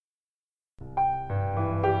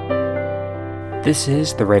This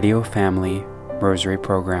is the Radio Family Rosary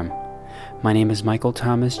Program. My name is Michael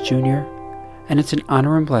Thomas Jr., and it's an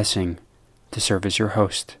honor and blessing to serve as your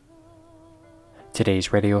host.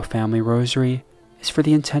 Today's Radio Family Rosary is for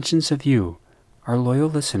the intentions of you, our loyal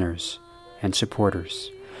listeners and supporters.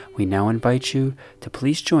 We now invite you to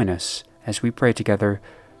please join us as we pray together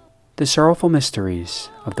the sorrowful mysteries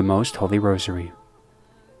of the Most Holy Rosary.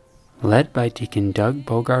 Led by Deacon Doug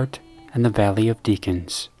Bogart and the Valley of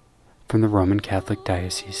Deacons from the Roman Catholic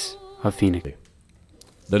Diocese of Phoenix.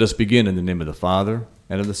 Let us begin in the name of the Father,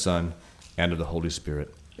 and of the Son, and of the Holy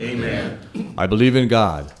Spirit. Amen. I believe in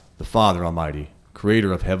God, the Father Almighty,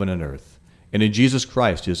 creator of heaven and earth, and in Jesus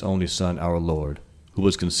Christ, his only Son, our Lord, who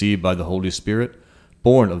was conceived by the Holy Spirit,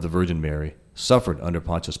 born of the Virgin Mary, suffered under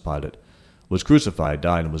Pontius Pilate, was crucified,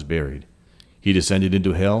 died, and was buried. He descended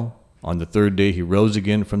into hell. On the third day he rose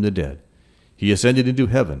again from the dead. He ascended into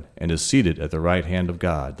heaven, and is seated at the right hand of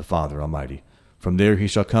God, the Father Almighty. From there he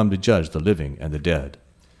shall come to judge the living and the dead.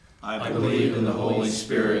 I believe in the Holy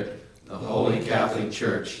Spirit, the Holy Catholic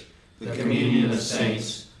Church, the communion of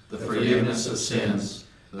saints, the forgiveness of sins,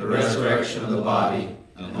 the resurrection of the body,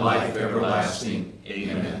 and life everlasting.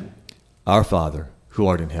 Amen. Our Father, who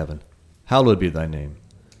art in heaven, hallowed be thy name.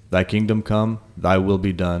 Thy kingdom come, thy will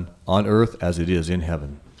be done, on earth as it is in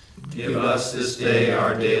heaven. Give us this day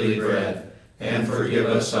our daily bread, and forgive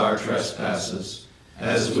us our trespasses,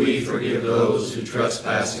 as we forgive those who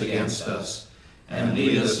trespass against us. And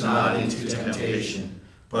lead us not into temptation,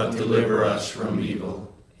 but deliver us from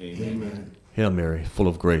evil. Amen. Hail Mary, full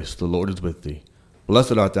of grace, the Lord is with thee.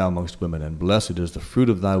 Blessed art thou amongst women, and blessed is the fruit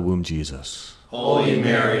of thy womb, Jesus. Holy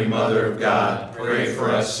Mary, Mother of God, pray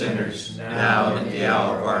for us sinners, now and at the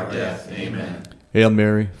hour of our death. Amen. Hail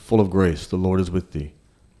Mary, full of grace, the Lord is with thee.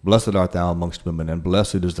 Blessed art thou amongst women, and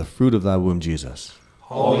blessed is the fruit of thy womb, Jesus.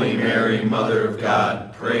 Holy Mary, Mother of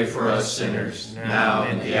God, pray for us sinners, now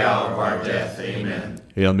and at the hour of our death. Amen.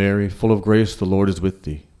 Hail Mary, full of grace, the Lord is with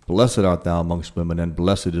thee. Blessed art thou amongst women, and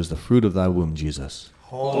blessed is the fruit of thy womb, Jesus.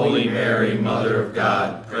 Holy Mary, Mother of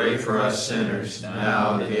God, pray for us sinners,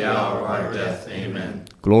 now and at the hour of our death. Amen.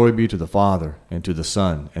 Glory be to the Father, and to the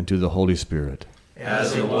Son, and to the Holy Spirit.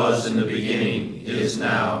 As it was in the beginning, is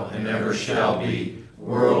now, and ever shall be,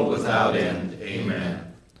 world without end.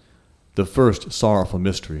 Amen. The first sorrowful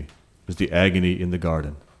mystery is the agony in the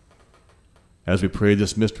garden. As we pray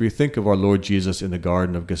this mystery, think of our Lord Jesus in the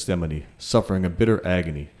Garden of Gethsemane, suffering a bitter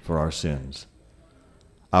agony for our sins.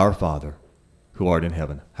 Our Father, who art in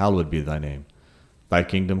heaven, hallowed be thy name. Thy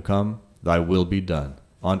kingdom come, thy will be done,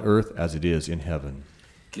 on earth as it is in heaven.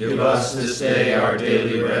 Give us this day our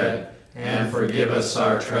daily bread, and forgive us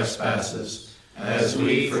our trespasses, as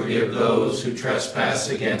we forgive those who trespass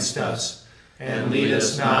against us. And lead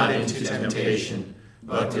us not into temptation,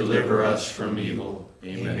 but deliver us from evil.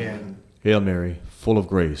 Amen. Hail Mary, full of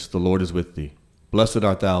grace, the Lord is with thee. Blessed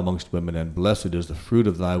art thou amongst women, and blessed is the fruit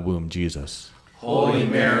of thy womb, Jesus. Holy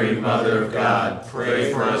Mary, Mother of God,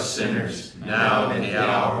 pray for us sinners, now and at the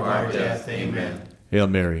hour of our death. Amen. Hail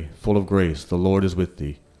Mary, full of grace, the Lord is with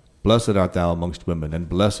thee. Blessed art thou amongst women, and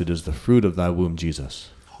blessed is the fruit of thy womb,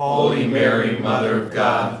 Jesus. Holy Mary, Mother of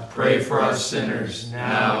God, pray for us sinners,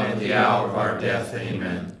 now and at the hour of our death.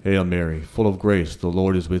 Amen. Hail Mary, full of grace, the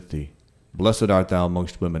Lord is with thee. Blessed art thou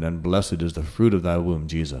amongst women, and blessed is the fruit of thy womb,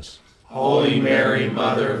 Jesus. Holy Mary,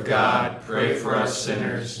 Mother of God, pray for us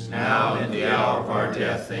sinners, now and at the hour of our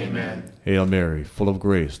death. Amen. Hail Mary, full of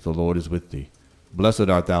grace, the Lord is with thee. Blessed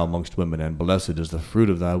art thou amongst women, and blessed is the fruit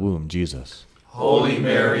of thy womb, Jesus. Holy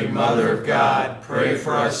Mary, Mother of God, pray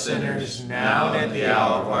for us sinners, now and at the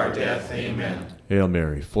hour of our death. Amen. Hail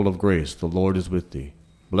Mary, full of grace, the Lord is with thee.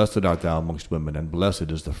 Blessed art thou amongst women, and blessed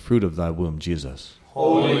is the fruit of thy womb, Jesus.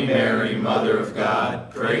 Holy Mary, Mother of God,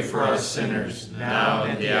 pray for us sinners, now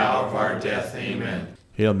and at the hour of our death. Amen.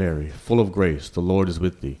 Hail Mary, full of grace, the Lord is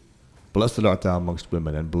with thee. Blessed art thou amongst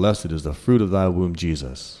women, and blessed is the fruit of thy womb,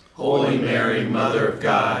 Jesus. Holy Mary, Mother of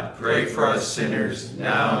God, pray for us sinners,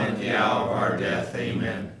 now and at the hour of our death.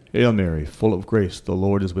 Amen. Hail Mary, full of grace, the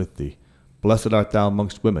Lord is with thee. Blessed art thou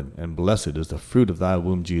amongst women, and blessed is the fruit of thy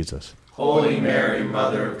womb, Jesus. Holy Mary,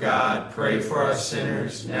 Mother of God, pray for us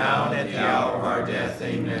sinners, now and at the hour of our death.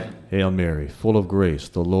 Amen. Hail Mary, full of grace,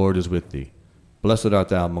 the Lord is with thee. Blessed art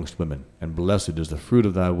thou amongst women, and blessed is the fruit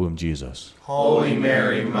of thy womb, Jesus. Holy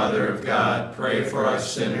Mary, Mother of God, pray for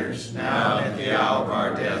us sinners, now and at the hour of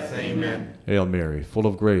our death. Amen. Hail Mary, full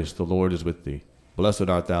of grace, the Lord is with thee. Blessed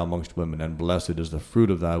art thou amongst women, and blessed is the fruit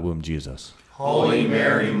of thy womb, Jesus. Holy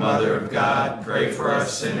Mary, Mother of God, pray for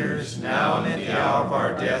us sinners, now and at the hour of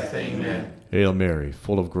our death. Amen. Hail Mary,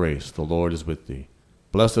 full of grace, the Lord is with thee.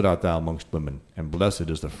 Blessed art thou amongst women, and blessed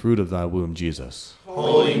is the fruit of thy womb, Jesus.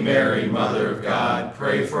 Holy Mary, Mother of God,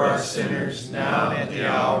 pray for us sinners, now and at the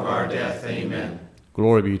hour of our death. Amen.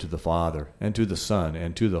 Glory be to the Father, and to the Son,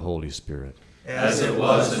 and to the Holy Spirit. As it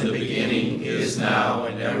was in the beginning, is now,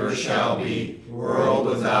 and ever shall be, world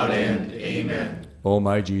without end. Amen. O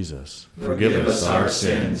my Jesus, Forgive us our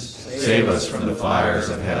sins, save us from the fires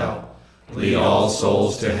of hell. Lead all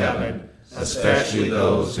souls to heaven, especially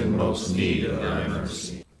those in most need of thy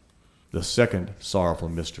mercy. The second sorrowful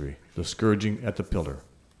mystery, the scourging at the pillar.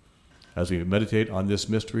 As we meditate on this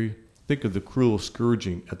mystery, think of the cruel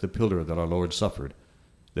scourging at the pillar that our Lord suffered,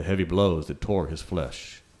 the heavy blows that tore his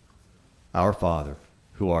flesh. Our Father,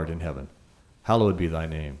 who art in heaven, hallowed be thy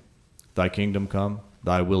name. Thy kingdom come,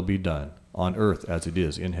 thy will be done, on earth as it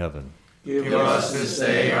is in heaven. Give us this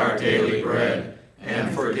day our daily bread,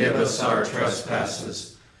 and forgive us our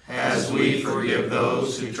trespasses, as we forgive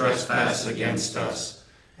those who trespass against us.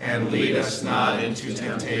 And lead us not into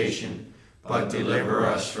temptation, but deliver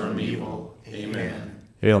us from evil. Amen.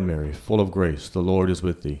 Hail Mary, full of grace, the Lord is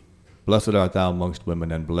with thee. Blessed art thou amongst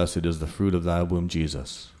women, and blessed is the fruit of thy womb,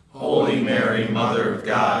 Jesus. Holy Mary, Mother of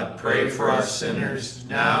God, pray for us sinners,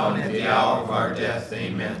 now and at the hour of our death.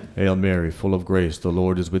 Amen. Hail Mary, full of grace, the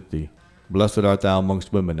Lord is with thee. Blessed art thou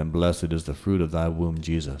amongst women, and blessed is the fruit of thy womb,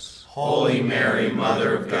 Jesus. Holy Mary,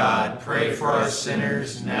 Mother of God, pray for us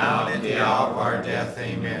sinners, now and at the hour of our death.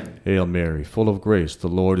 Amen. Hail Mary, full of grace, the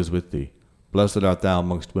Lord is with thee. Blessed art thou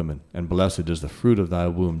amongst women, and blessed is the fruit of thy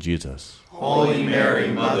womb, Jesus. Holy Mary,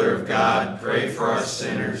 Mother of God, pray for us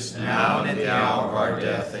sinners, now and at the hour of our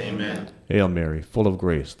death. Amen. Hail Mary, full of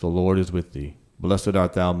grace, the Lord is with thee. Blessed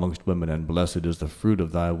art thou amongst women, and blessed is the fruit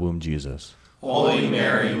of thy womb, Jesus. Holy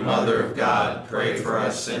Mary, Mother of God, pray for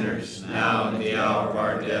us sinners, now and at the hour of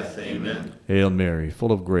our death. Amen. Hail Mary,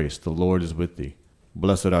 full of grace, the Lord is with thee.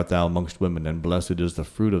 Blessed art thou amongst women, and blessed is the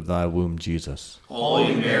fruit of thy womb, Jesus.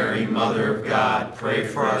 Holy Mary, Mother of God, pray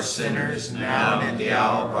for us sinners, now and at the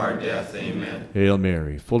hour of our death. Amen. Hail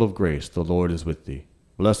Mary, full of grace, the Lord is with thee.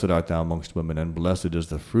 Blessed art thou amongst women, and blessed is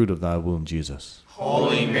the fruit of thy womb, Jesus.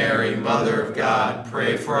 Holy Mary, Mother of God,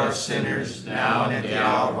 pray for us sinners, now and at the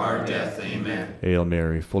hour of our death. Amen. Hail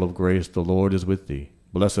Mary, full of grace, the Lord is with thee.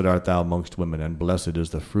 Blessed art thou amongst women, and blessed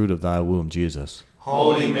is the fruit of thy womb, Jesus.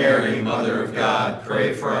 Holy Mary, Mother of God,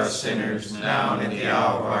 pray for us sinners, now and at the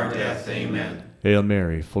hour of our death. Amen. Hail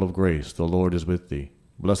Mary, full of grace, the Lord is with thee.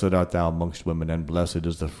 Blessed art thou amongst women, and blessed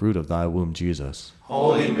is the fruit of thy womb, Jesus.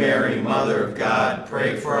 Holy Mary, Mother of God,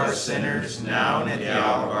 pray for us sinners, now and at the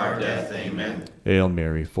hour of our death. Amen. Hail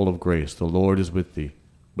Mary, full of grace, the Lord is with thee.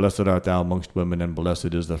 Blessed art thou amongst women, and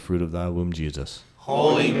blessed is the fruit of thy womb, Jesus.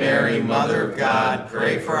 Holy Mary, Mother of God,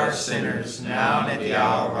 pray for us sinners, now and at the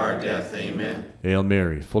hour of our death. Amen. Hail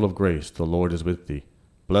Mary, full of grace, the Lord is with thee.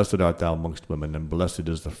 Blessed art thou amongst women, and blessed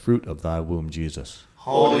is the fruit of thy womb, Jesus.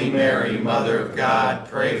 Holy Mary, Mother of God,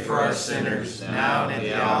 pray for us sinners, now and at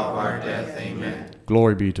the hour of our death. Amen.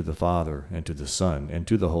 Glory be to the Father, and to the Son, and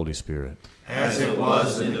to the Holy Spirit. As it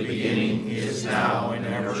was in the beginning, is now, and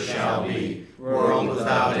ever shall be, world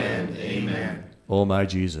without end. Amen. O my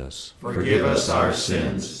Jesus, Forgive us our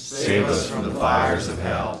sins, save us from the fires of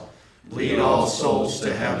hell. Lead all souls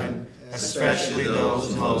to heaven, especially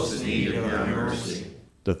those most in need of thy mercy.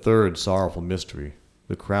 the third sorrowful mystery,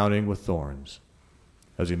 the crowning with thorns.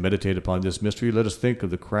 As we meditate upon this mystery, let us think of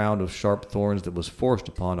the crown of sharp thorns that was forced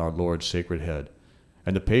upon our Lord's sacred head,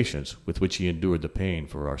 and the patience with which he endured the pain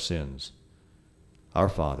for our sins. Our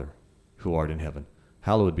Father, who art in heaven,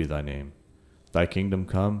 hallowed be thy name. Thy kingdom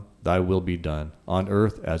come, thy will be done, on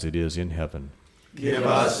earth as it is in heaven. Give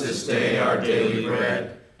us this day our daily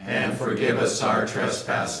bread, and forgive us our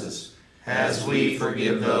trespasses, as we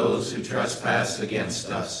forgive those who trespass against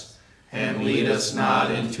us. And lead us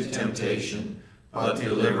not into temptation, but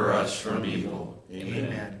deliver us from evil.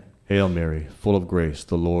 Amen. Hail Mary, full of grace,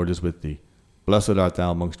 the Lord is with thee. Blessed art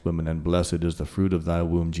thou amongst women, and blessed is the fruit of thy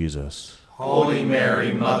womb, Jesus. Holy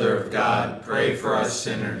Mary, Mother of God, pray for us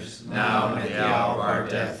sinners, now and at the hour of our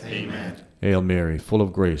death. Amen. Hail Mary, full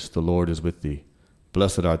of grace, the Lord is with thee.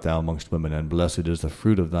 Blessed art thou amongst women, and blessed is the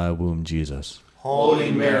fruit of thy womb, Jesus.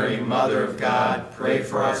 Holy Mary, Mother of God, pray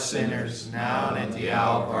for us sinners, now and at the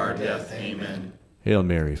hour of our death. Amen. Hail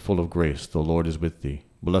Mary, full of grace, the Lord is with thee.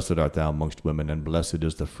 Blessed art thou amongst women, and blessed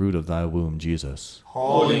is the fruit of thy womb, Jesus.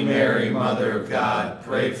 Holy Mary, Mother of God,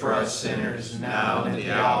 pray for us sinners, now and at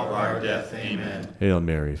the hour of our death. Amen. Hail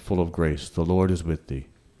Mary, full of grace, the Lord is with thee.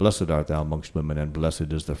 Blessed art thou amongst women, and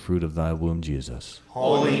blessed is the fruit of thy womb, Jesus.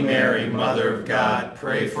 Holy Mary, Mother of God,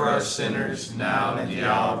 pray for us sinners, now and at the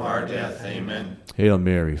hour of our death. Amen. Hail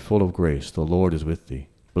Mary, full of grace, the Lord is with thee.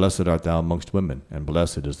 Blessed art thou amongst women, and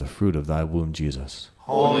blessed is the fruit of thy womb, Jesus.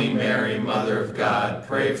 Holy Mary, Mother of God,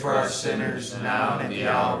 pray for us sinners, now and at the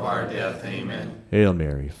hour of our death. Amen. Hail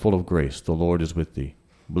Mary, full of grace, the Lord is with thee.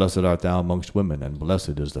 Blessed art thou amongst women, and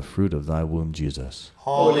blessed is the fruit of thy womb, Jesus.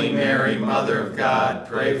 Holy Mary, Mother of God,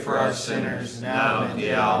 pray for us sinners, now and at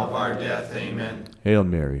the hour of our death. Amen. Hail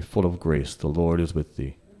Mary, full of grace, the Lord is with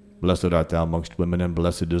thee. Blessed art thou amongst women, and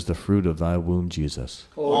blessed is the fruit of thy womb, Jesus.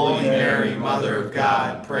 Holy Mary, Mother of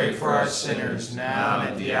God, pray for us sinners, now and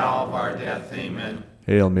at the hour of our death. Amen.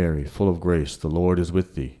 Hail Mary, full of grace, the Lord is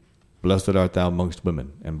with thee. Blessed art thou amongst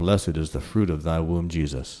women, and blessed is the fruit of thy womb,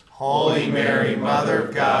 Jesus. Holy Mary, Mother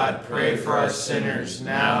of God, pray for us sinners,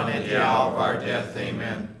 now and at the hour of our death.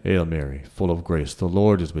 Amen. Hail Mary, full of grace, the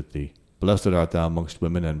Lord is with thee. Blessed art thou amongst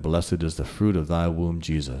women, and blessed is the fruit of thy womb,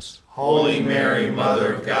 Jesus. Holy Mary,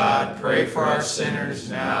 Mother of God, pray for us sinners,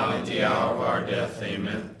 now and at the hour of our death.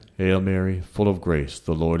 Amen. Hail Mary, full of grace,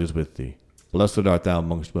 the Lord is with thee. Blessed art thou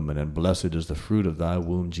amongst women, and blessed is the fruit of thy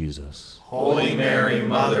womb, Jesus. Holy Mary,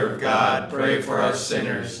 Mother of God, pray for us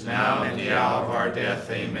sinners, now and at the hour of our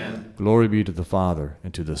death. Amen. Glory be to the Father,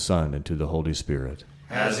 and to the Son, and to the Holy Spirit.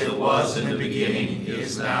 As it was in the beginning,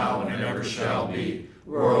 is now, and ever shall be,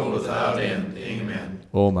 world without end. Amen.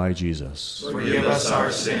 O my Jesus, Forgive us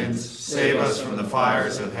our sins, save us from the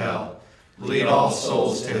fires of hell. Lead all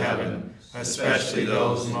souls to heaven, especially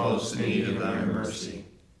those most in need of thy mercy.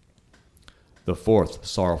 the fourth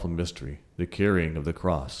sorrowful mystery, the carrying of the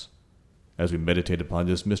cross. As we meditate upon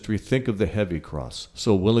this mystery, think of the heavy cross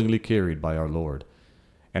so willingly carried by our Lord,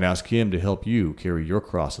 and ask Him to help you carry your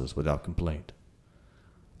crosses without complaint.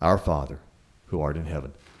 Our Father, who art in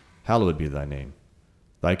heaven, hallowed be thy name.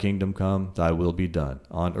 Thy kingdom come, thy will be done,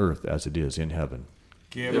 on earth as it is in heaven.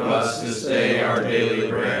 Give us this day our daily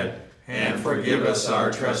bread, and forgive us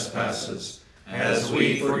our trespasses, as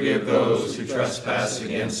we forgive those who trespass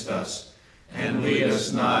against us. And lead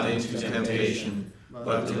us not into temptation,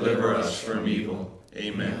 but deliver us from evil.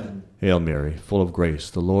 Amen. Hail Mary, full of grace,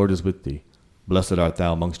 the Lord is with thee. Blessed art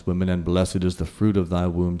thou amongst women, and blessed is the fruit of thy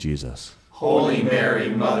womb, Jesus. Holy Mary,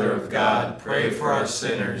 Mother of God, pray for us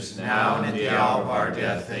sinners, now and at the hour of our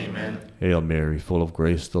death. Amen. Hail Mary, full of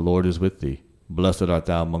grace, the Lord is with thee. Blessed art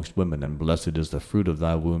thou amongst women, and blessed is the fruit of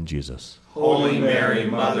thy womb, Jesus. Holy Mary,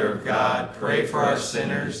 Mother of God, pray for us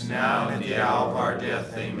sinners, now and at the hour of our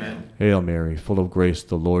death. Amen. Hail Mary, full of grace,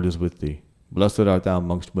 the Lord is with thee. Blessed art thou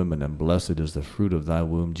amongst women, and blessed is the fruit of thy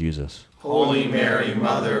womb, Jesus. Holy Mary,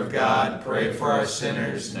 Mother of God, pray for us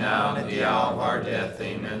sinners, now and at the hour of our death.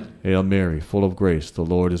 Amen. Hail Mary, full of grace, the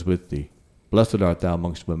Lord is with thee. Blessed art thou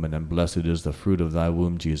amongst women, and blessed is the fruit of thy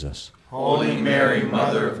womb, Jesus. Holy Mary,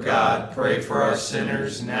 Mother of God, pray for us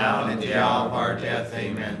sinners, now and at the hour of our death.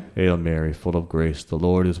 Amen. Hail Mary, full of grace, the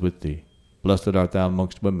Lord is with thee. Blessed art thou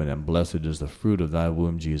amongst women, and blessed is the fruit of thy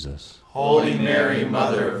womb, Jesus. Holy Mary,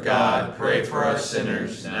 Mother of God, pray for us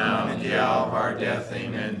sinners, now and at the hour of our death.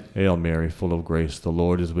 Amen. Hail Mary, full of grace, the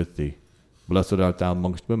Lord is with thee. Blessed art thou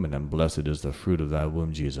amongst women, and blessed is the fruit of thy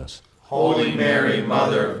womb, Jesus. Holy Mary,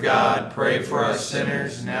 Mother of God, pray for us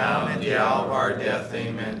sinners, now and at the hour of our death.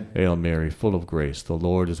 Amen. Hail Mary, full of grace, the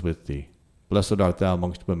Lord is with thee. Blessed art thou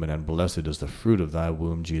amongst women, and blessed is the fruit of thy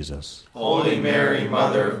womb, Jesus. Holy Mary,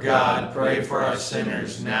 Mother of God, pray for us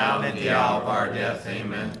sinners, now and at the hour of our death.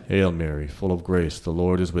 Amen. Hail Mary, full of grace, the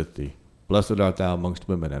Lord is with thee. Blessed art thou amongst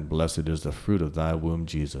women, and blessed is the fruit of thy womb,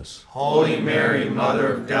 Jesus. Holy Mary,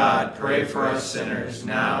 Mother of God, pray for us sinners,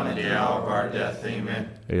 now and at the hour of our death. Amen.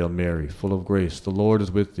 Hail Mary, full of grace, the Lord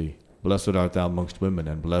is with thee. Blessed art thou amongst women,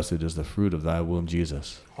 and blessed is the fruit of thy womb,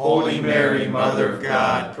 Jesus. Holy Mary, Mother of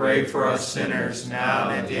God, pray for us sinners, now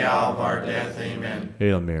and at the hour of our death. Amen.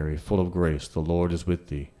 Hail Mary, full of grace, the Lord is with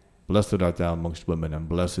thee. Blessed art thou amongst women, and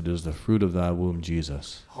blessed is the fruit of thy womb,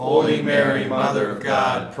 Jesus. Holy Mary, Mother of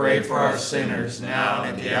God, pray for us sinners, now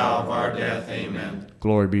and at the hour of our death. Amen.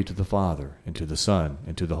 Glory be to the Father, and to the Son,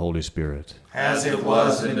 and to the Holy Spirit. As it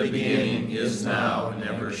was in the beginning, is now, and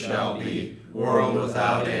ever shall be, world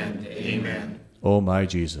without end. Amen. O my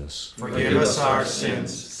Jesus, Forgive us our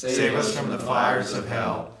sins, save us from the fires of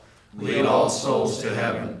hell. Lead all souls to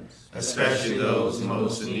heaven, especially those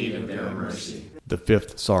most in need of your mercy. the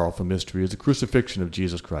fifth sorrowful mystery is the crucifixion of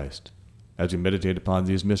Jesus Christ. As we meditate upon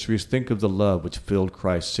these mysteries, think of the love which filled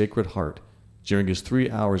Christ's sacred heart during his 3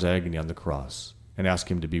 hours agony on the cross, and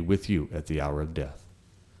ask him to be with you at the hour of death.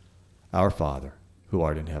 Our Father, who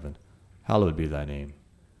art in heaven, hallowed be thy name.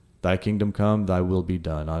 Thy kingdom come, thy will be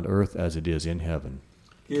done, on earth as it is in heaven.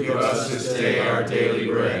 Give us this day our daily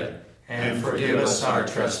bread, and forgive us our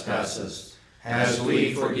trespasses, as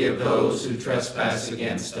we forgive those who trespass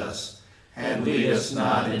against us. And lead us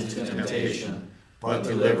not into temptation, but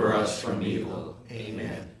deliver us from evil.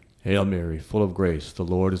 Amen. Hail Mary, full of grace, the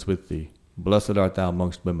Lord is with thee. Blessed art thou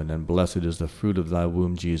amongst women, and blessed is the fruit of thy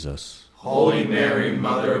womb, Jesus. Holy Mary,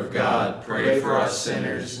 Mother of God, pray for us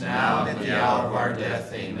sinners, now and at the hour of our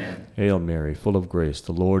death. Amen. Hail Mary, full of grace,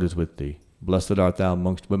 the Lord is with thee. Blessed art thou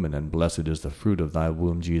amongst women, and blessed is the fruit of thy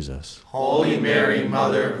womb, Jesus. Holy Mary,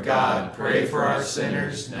 Mother of God, pray for us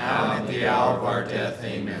sinners, now and at the hour of our death.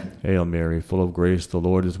 Amen. Hail Mary, full of grace, the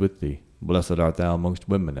Lord is with thee. Blessed art thou amongst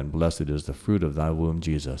women, and blessed is the fruit of thy womb,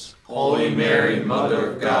 Jesus. Holy Mary,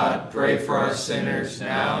 Mother of God, pray for us sinners,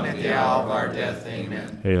 now and at the hour of our death.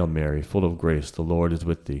 Amen. Hail Mary, full of grace, the Lord is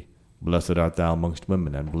with thee. Blessed art thou amongst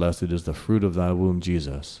women, and blessed is the fruit of thy womb,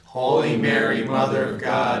 Jesus. Holy Mary, Mother of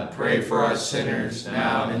God, pray for us sinners,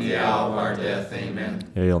 now and at the hour of our death.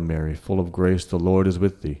 Amen. Hail Mary, full of grace, the Lord is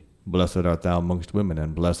with thee. Blessed art thou amongst women,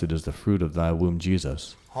 and blessed is the fruit of thy womb,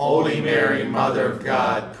 Jesus. Holy Mary, Mother of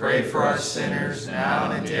God, pray for us sinners, now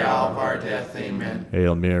and at the hour of our death. Amen.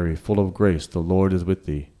 Hail Mary, full of grace, the Lord is with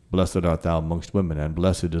thee. Blessed art thou amongst women, and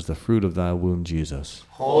blessed is the fruit of thy womb, Jesus.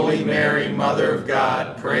 Holy Mary, Mother of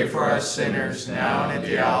God, pray for us sinners, now and at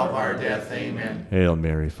the hour of our death. Amen. Hail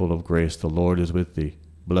Mary, full of grace, the Lord is with thee.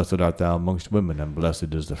 Blessed art thou amongst women, and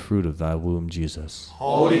blessed is the fruit of thy womb, Jesus.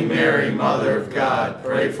 Holy Mary, Mother of God,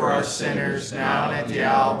 pray for us sinners, now and at the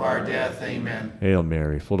hour of our death. Amen. Hail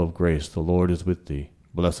Mary, full of grace, the Lord is with thee.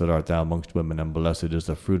 Blessed art thou amongst women, and blessed is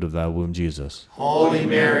the fruit of thy womb, Jesus. Holy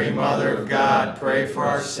Mary, Mother of God, pray for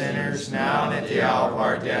us sinners, now and at the hour of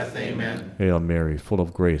our death. Amen. Hail Mary, full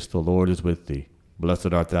of grace, the Lord is with thee.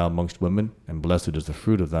 Blessed art thou amongst women, and blessed is the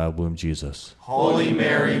fruit of thy womb, Jesus. Holy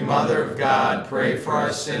Mary, Mother of God, pray for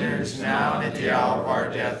us sinners, now and at the hour of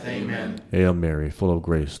our death. Amen. Hail Mary, full of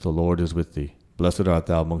grace, the Lord is with thee. Blessed art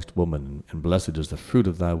thou amongst women, and blessed is the fruit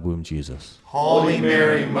of thy womb, Jesus. Holy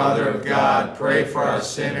Mary, Mother of God, pray for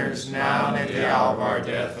us sinners, now and at the hour of our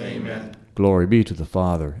death. Amen. Glory be to the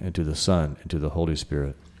Father, and to the Son, and to the Holy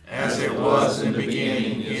Spirit. As it was in the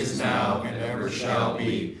beginning, is now, and ever shall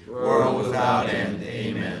be, world without end.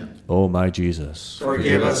 Amen. O my Jesus,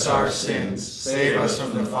 Forgive us our sins, save us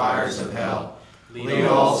from the fires of hell. Lead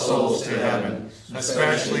all souls to heaven,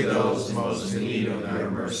 especially those most in need of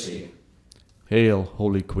your mercy. Hail,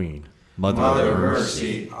 Holy Queen, Mother of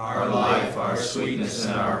mercy, our life, our sweetness,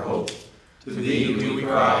 and our hope. To thee do we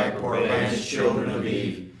cry, poor banished children of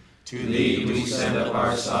Eve. To thee do we send up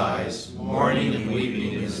our sighs, mourning and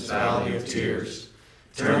weeping in this valley of tears.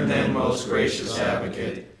 Turn then, most gracious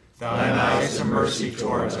Advocate, thine eyes of mercy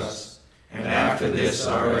towards us, and after this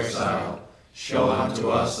our exile, show unto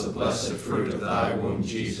us the blessed fruit of thy womb,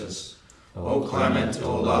 Jesus. O clement,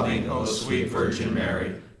 O loving, O sweet Virgin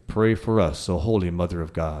Mary, pray for us, O Holy Mother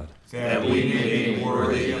of God, that we may be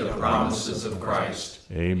worthy of the promises of Christ.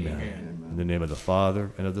 Amen. In the name of the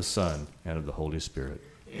Father, and of the Son, and of the Holy Spirit.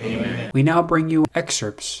 Amen. We now bring you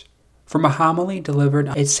excerpts from a homily delivered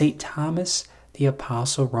at St. Thomas the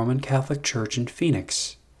Apostle Roman Catholic Church in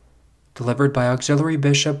Phoenix, delivered by Auxiliary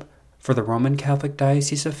Bishop for the Roman Catholic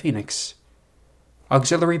Diocese of Phoenix,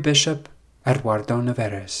 Auxiliary Bishop Eduardo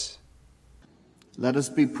Neveres. Let us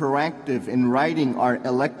be proactive in writing our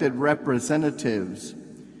elected representatives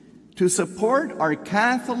to support our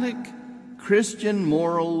Catholic Christian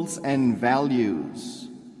morals and values.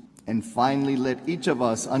 And finally, let each of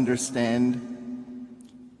us understand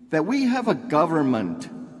that we have a government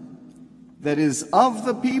that is of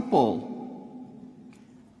the people,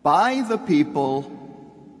 by the people,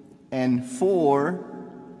 and for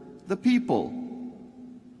the people.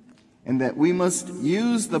 And that we must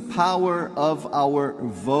use the power of our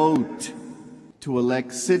vote to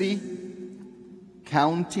elect city,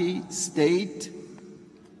 county, state,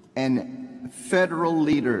 and federal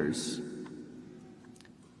leaders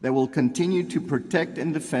that will continue to protect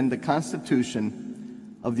and defend the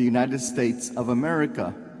Constitution of the United States of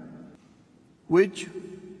America, which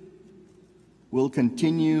will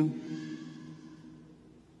continue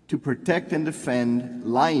to protect and defend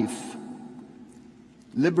life,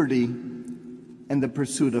 liberty, and the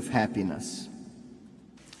pursuit of happiness.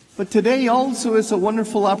 But today also is a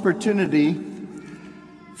wonderful opportunity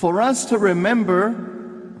for us to remember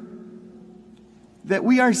that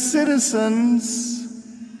we are citizens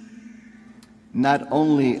not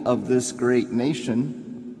only of this great nation,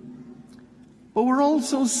 but we're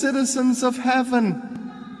also citizens of heaven.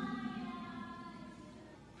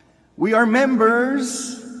 We are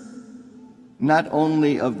members not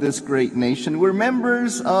only of this great nation, we're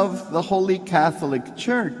members of the Holy Catholic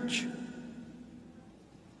Church,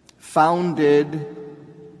 founded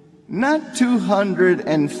not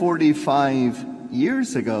 245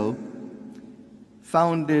 years ago,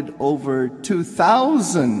 founded over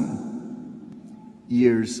 2,000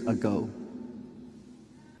 years ago.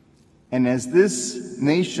 And as this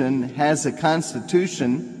nation has a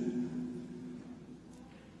constitution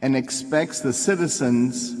and expects the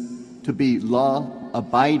citizens to be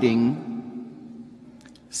law-abiding,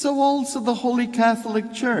 so also the Holy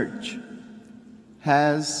Catholic Church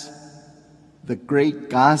has the great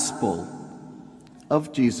gospel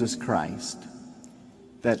of Jesus Christ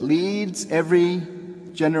that leads every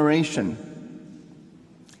generation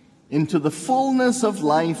into the fullness of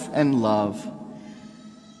life and love,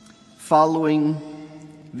 following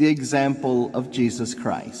the example of Jesus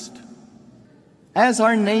Christ. As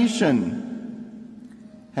our nation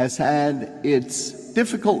has had its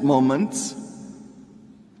difficult moments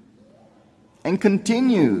and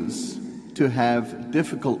continues to have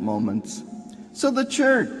difficult moments, so the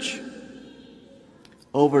Church,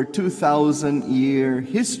 over 2,000-year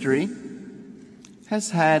history, has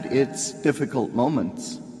had its difficult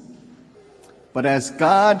moments. But as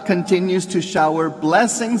God continues to shower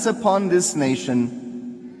blessings upon this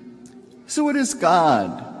nation, so it is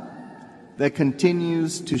God that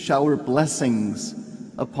continues to shower blessings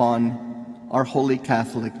upon our Holy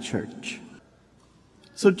Catholic Church.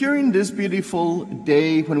 So during this beautiful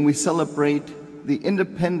day when we celebrate the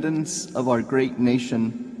independence of our great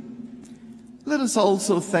nation, let us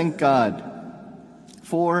also thank God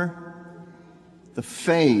for the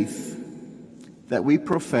faith that we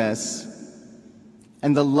profess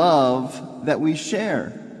and the love that we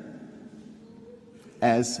share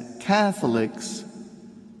as Catholics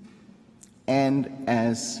and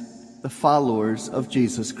as the followers of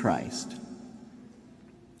Jesus Christ.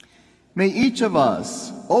 May each of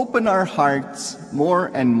us open our hearts more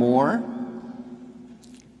and more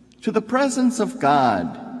to the presence of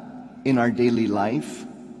God in our daily life,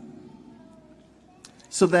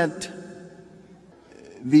 so that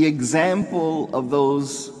the example of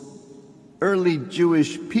those early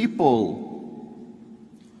Jewish people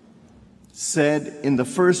said in the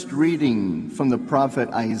first reading from the prophet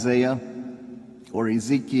Isaiah or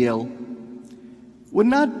Ezekiel would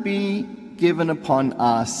not be given upon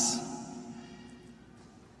us.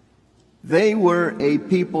 They were a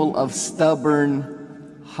people of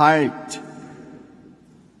stubborn heart.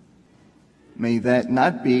 May that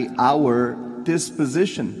not be our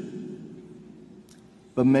disposition,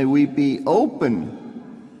 but may we be open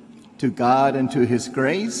to God and to His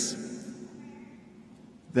grace,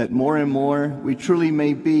 that more and more we truly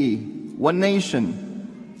may be one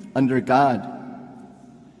nation under God,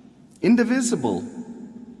 indivisible,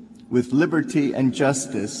 with liberty and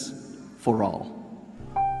justice for all.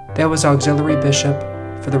 That was Auxiliary Bishop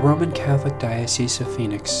for the Roman Catholic Diocese of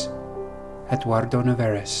Phoenix, Eduardo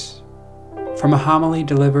Navarez, from a homily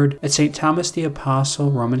delivered at St. Thomas the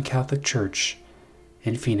Apostle Roman Catholic Church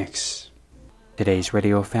in Phoenix. Today's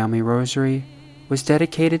Radio Family Rosary was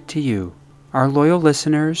dedicated to you, our loyal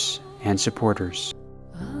listeners and supporters.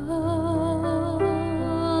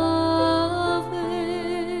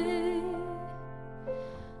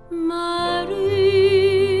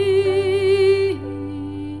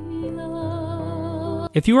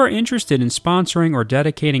 If you are interested in sponsoring or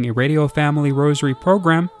dedicating a Radio Family Rosary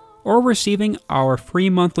program or receiving our free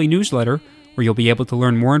monthly newsletter, where you'll be able to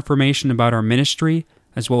learn more information about our ministry,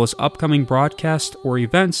 as well as upcoming broadcasts or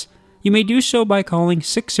events, you may do so by calling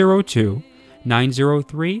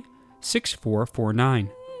 602-903-6449.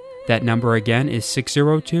 That number again is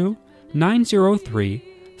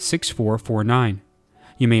 602-903-6449.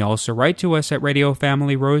 You may also write to us at Radio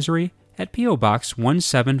Family Rosary at P.O. Box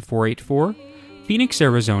 17484, Phoenix,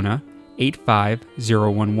 Arizona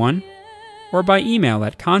 85011, or by email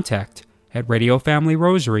at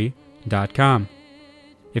contact@radiofamilyrosary.com.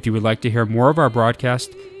 If you would like to hear more of our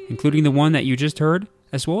broadcast, including the one that you just heard,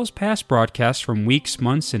 as well as past broadcasts from weeks,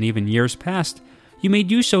 months, and even years past, you may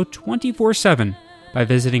do so 24/7 by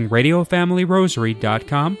visiting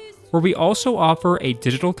radiofamilyrosary.com, where we also offer a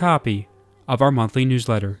digital copy of our monthly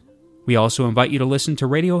newsletter. We also invite you to listen to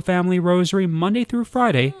Radio Family Rosary Monday through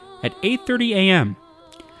Friday at 8:30 a.m.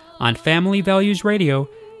 on Family Values Radio,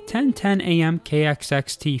 1010 a.m.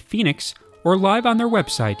 KXXT Phoenix, or live on their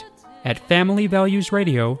website at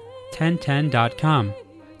familyvaluesradio1010.com.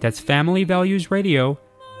 That's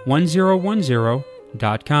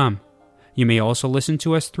familyvaluesradio1010.com. You may also listen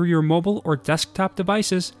to us through your mobile or desktop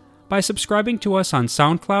devices by subscribing to us on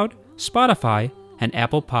SoundCloud, Spotify, and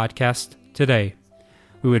Apple Podcasts today.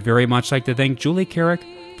 We would very much like to thank Julie Carrick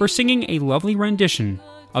for singing a lovely rendition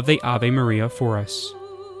of the Ave Maria for us.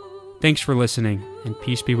 Thanks for listening, and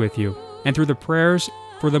peace be with you. And through the prayers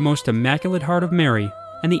for the most Immaculate Heart of Mary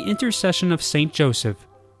and the intercession of Saint Joseph,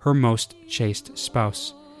 her most chaste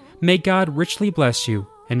spouse, may God richly bless you,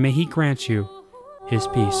 and may He grant you His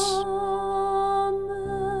peace.